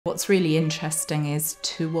What's really interesting is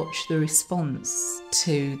to watch the response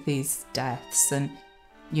to these deaths, and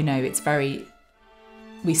we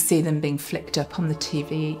see them being flicked up on the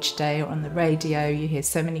TV each day or on the radio. You hear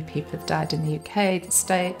so many people have died in the UK, the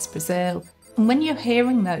States, Brazil. And when you're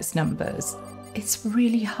hearing those numbers, it's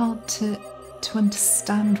really hard to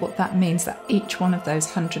understand what that means, that each one of those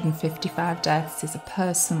 155 deaths is a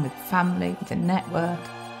person with a family, with a network,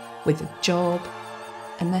 with a job,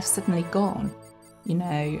 and they're suddenly gone.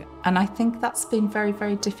 And I think that's been very,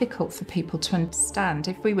 very difficult for people to understand.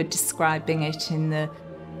 If we were describing it in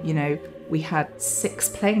we had 6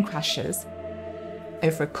 plane crashes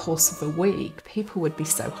over a course of a week, people would be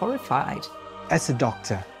so horrified. As a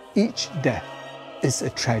doctor, each death is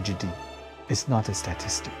a tragedy. It's not a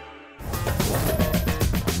statistic.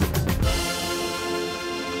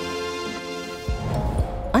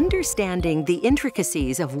 Understanding the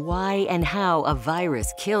intricacies of why and how a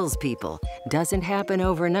virus kills people doesn't happen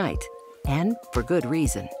overnight, and for good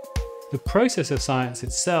reason. The process of science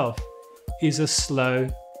itself is a slow,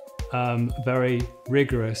 very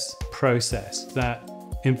rigorous process that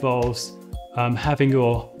involves having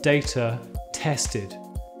your data tested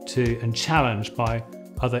and challenged by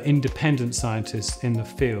other independent scientists in the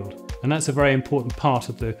field. And that's a very important part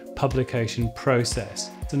of the publication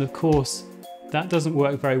process. And of course, that doesn't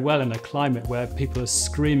work very well in a climate where people are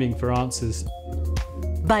screaming for answers.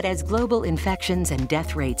 But as global infections and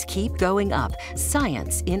death rates keep going up,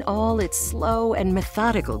 science, in all its slow and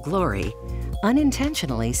methodical glory,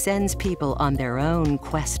 unintentionally sends people on their own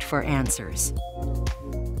quest for answers.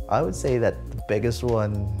 I would say that the biggest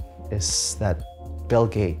one is that Bill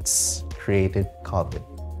Gates created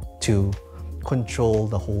COVID to control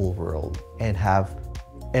the whole world and have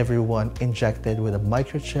everyone injected with a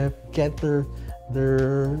microchip, get their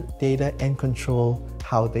data and control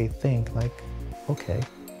how they think. Like, okay,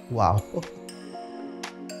 wow.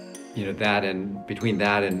 That and between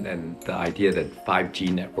that and the idea that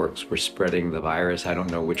 5G networks were spreading the virus, I don't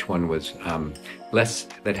know which one was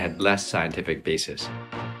that had less scientific basis.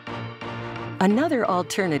 Another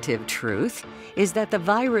alternative truth is that the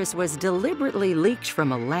virus was deliberately leaked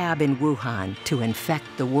from a lab in Wuhan to infect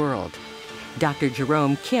the world. Dr.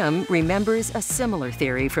 Jerome Kim remembers a similar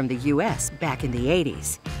theory from the US back in the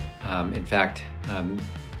 80s. In fact,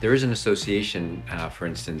 there is an association, for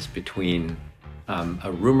instance, between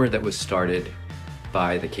a rumor that was started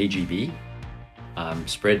by the KGB,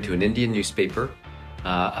 spread to an Indian newspaper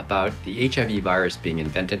about the HIV virus being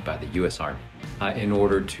invented by the US Army in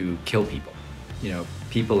order to kill people.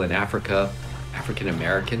 People in Africa, African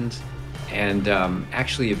Americans, and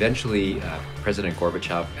actually eventually President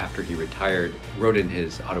Gorbachev, after he retired, wrote in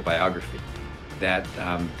his autobiography that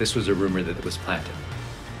this was a rumor that was planted.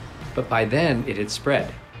 But by then it had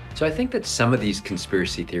spread. So I think that some of these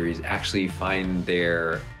conspiracy theories actually find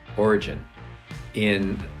their origin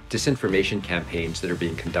in disinformation campaigns that are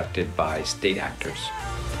being conducted by state actors.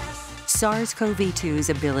 SARS-CoV-2's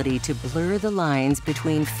ability to blur the lines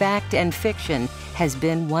between fact and fiction has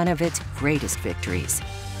been one of its greatest victories.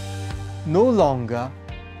 No longer,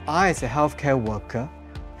 I as a healthcare worker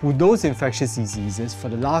who knows infectious diseases for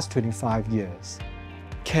the last 25 years,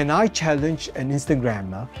 can I challenge an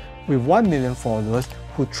Instagrammer with 1 million followers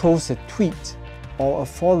who throws a tweet or a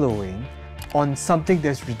following on something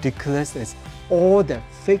that's ridiculous as all that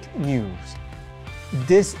fake news?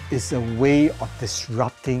 This is a way of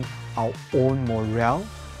disrupting our own morale,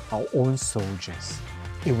 our own soldiers.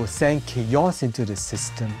 It will send chaos into the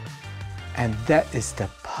system, and that is the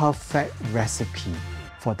perfect recipe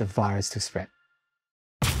for the virus to spread.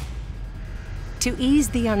 To ease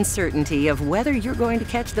the uncertainty of whether you're going to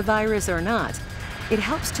catch the virus or not, it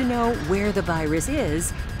helps to know where the virus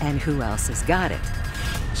is and who else has got it.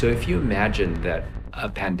 So if you imagine that a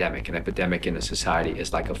pandemic, an epidemic in a society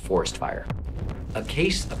is like a forest fire, a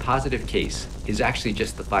positive case is actually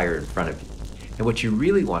just the fire in front of you. And what you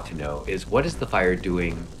really want to know is, what is the fire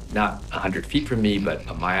doing not 100 feet from me, but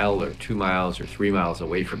a mile or 2 miles or 3 miles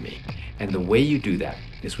away from me? And the way you do that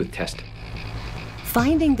is with testing.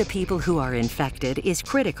 Finding the people who are infected is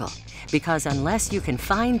critical, because unless you can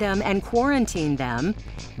find them and quarantine them,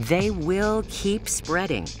 they will keep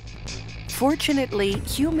spreading. Fortunately,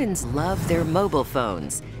 humans love their mobile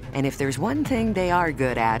phones, and if there's one thing they are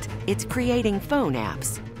good at, it's creating phone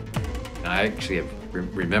apps. I actually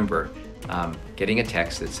remember getting a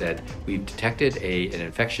text that said, we've detected an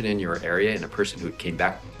infection in your area in a person who came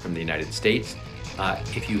back from the United States.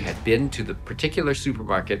 If you had been to the particular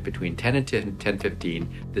supermarket between 10 and 10:15,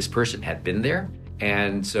 this person had been there.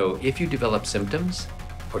 And so if you develop symptoms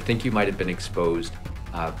or think you might have been exposed,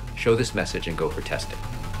 show this message and go for testing.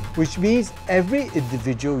 Which means every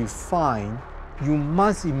individual you find you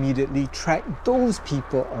must immediately track those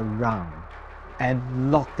people around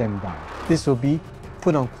and lock them down. This will be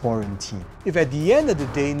put on quarantine. If at the end of the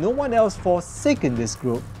day no one else falls sick in this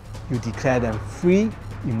group, you declare them free,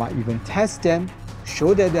 you might even test them,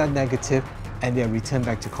 show that they are negative, and they are returned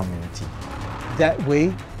back to community. That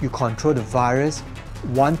way, you control the virus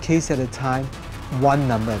one case at a time, one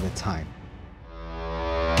number at a time.